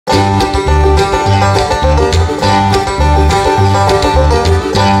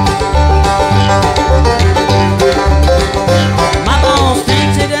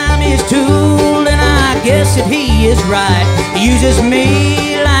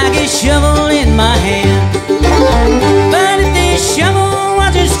shovel in my hand. But if this shovel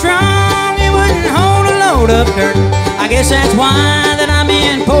wasn't strong, it wouldn't hold a load of dirt. I guess that's why that I'm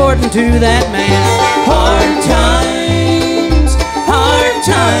important to that man. Hard times, hard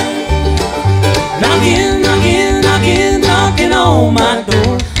times, knocking, knocking, knocking, knocking on my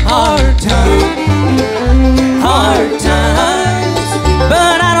door. Hard times, hard times,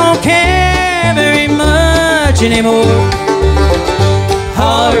 but I don't care very much anymore.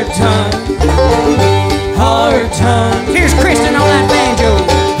 Hard times, hard times. Here's Kristen on that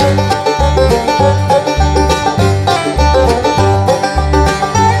banjo.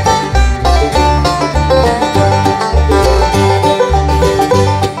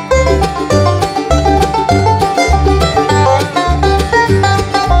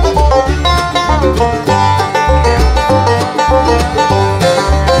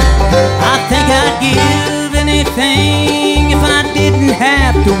 If I didn't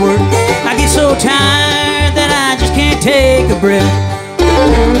have to work, I get so tired that I just can't take a breath.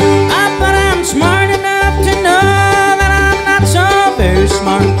 But I'm smart enough to know that I'm not so very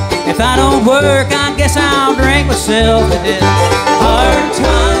smart. If I don't work, I guess I'll drink myself to death. Hard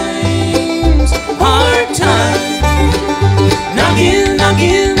times, knocking,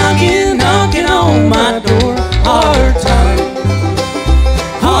 knocking, knocking, knocking on my door. Hard times,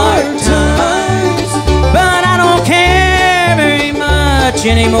 hard times, but I don't care very much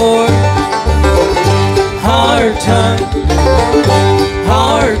anymore. Hard times,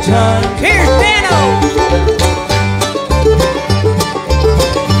 hard times. Here's Dano.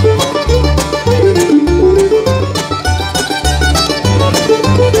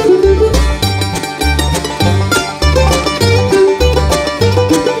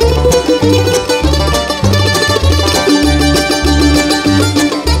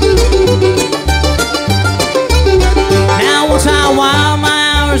 While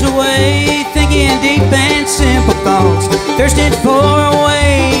my hours away, thinking deep and simple thoughts, thirsting for a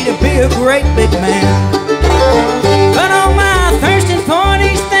way to be a great big man. But on my thirsting for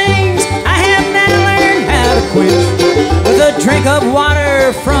these things, I have now learned how to quench with a drink of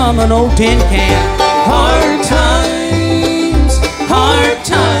water from an old tin can. Hard times,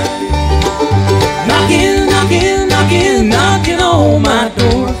 knocking, knocking, knocking, knocking on my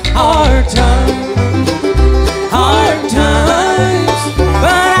door. Hard times, hard times,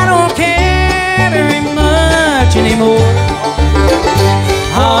 but I don't care very much anymore.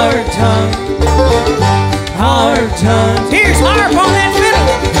 Hard times, hard times. Here's harp on that.